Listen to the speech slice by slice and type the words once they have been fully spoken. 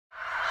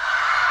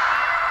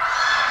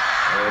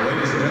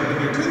Ladies and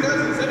gentlemen, your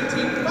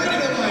 2017 Fighting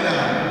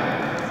Lineup.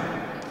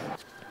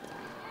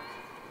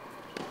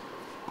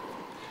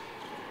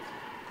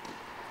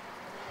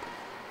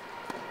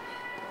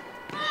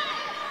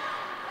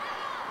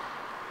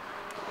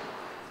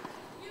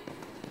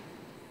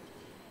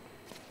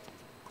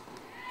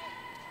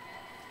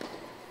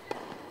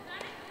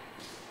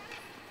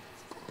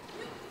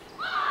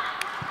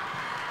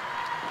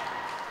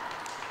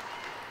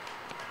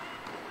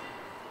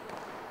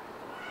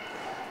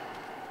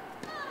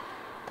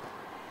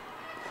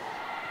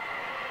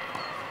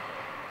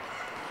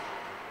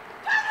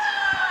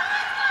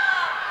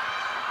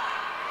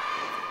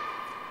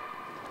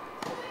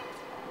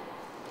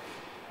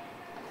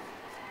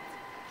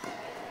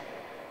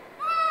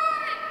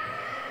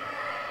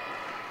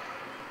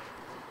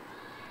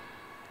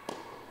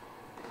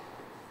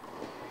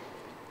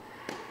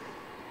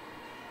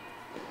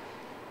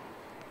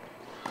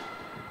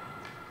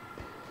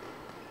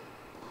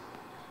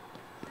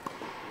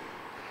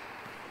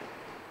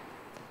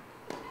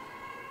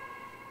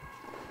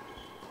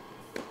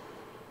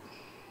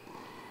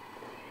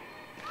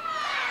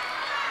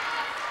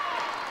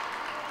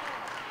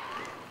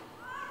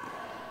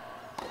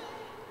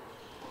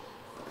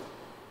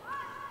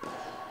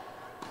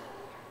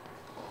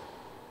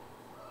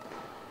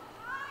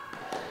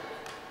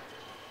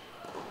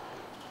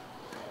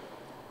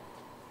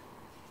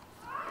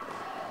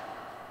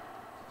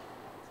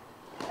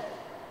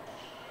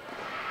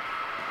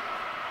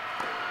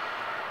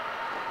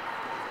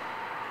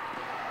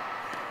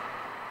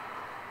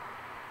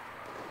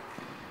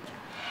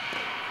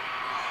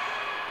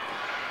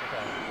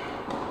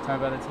 Tell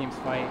me about the team's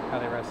fight, how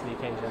they rose to the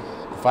occasion.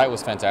 The fight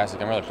was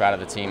fantastic. I'm really proud of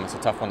the team. It's a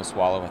tough one to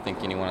swallow. I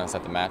think anyone that's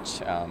at the match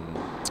have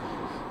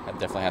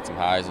definitely had some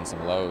highs and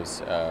some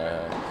lows.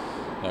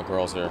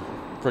 Girls are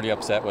pretty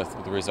upset with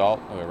the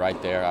result. We were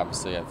right there.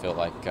 Obviously, I feel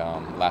like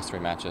last three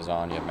matches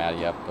on, you have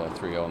Maddie up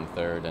 3-0 in the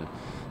third,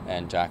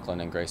 and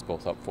Jacqueline and Grace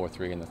both up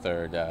 4-3 in the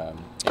third.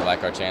 You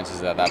like our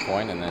chances at that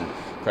point, and then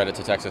credit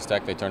to Texas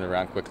Tech, they turned it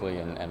around quickly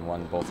and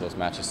won both those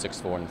matches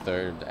 6-4 in the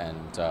third,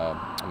 and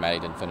Maddie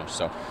didn't finish.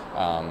 So.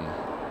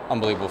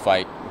 Unbelievable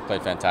fight. We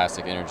played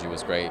fantastic. Energy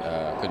was great.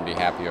 Couldn't be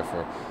happier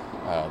for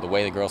the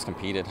way the girls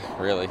competed.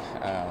 Really,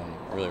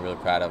 really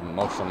proud of them.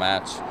 Emotional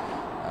match,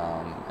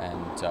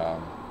 and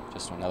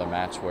just another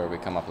match where we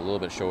come up a little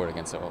bit short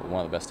against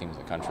one of the best teams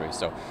in the country.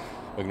 So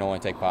we can only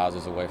take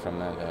positives away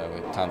from it.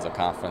 We have tons of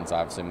confidence,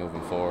 obviously,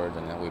 moving forward,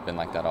 and we've been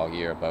like that all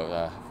year. But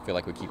I feel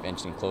like we keep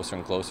inching closer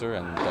and closer,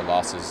 and the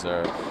losses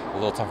are a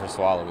little tougher to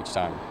swallow each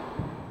time.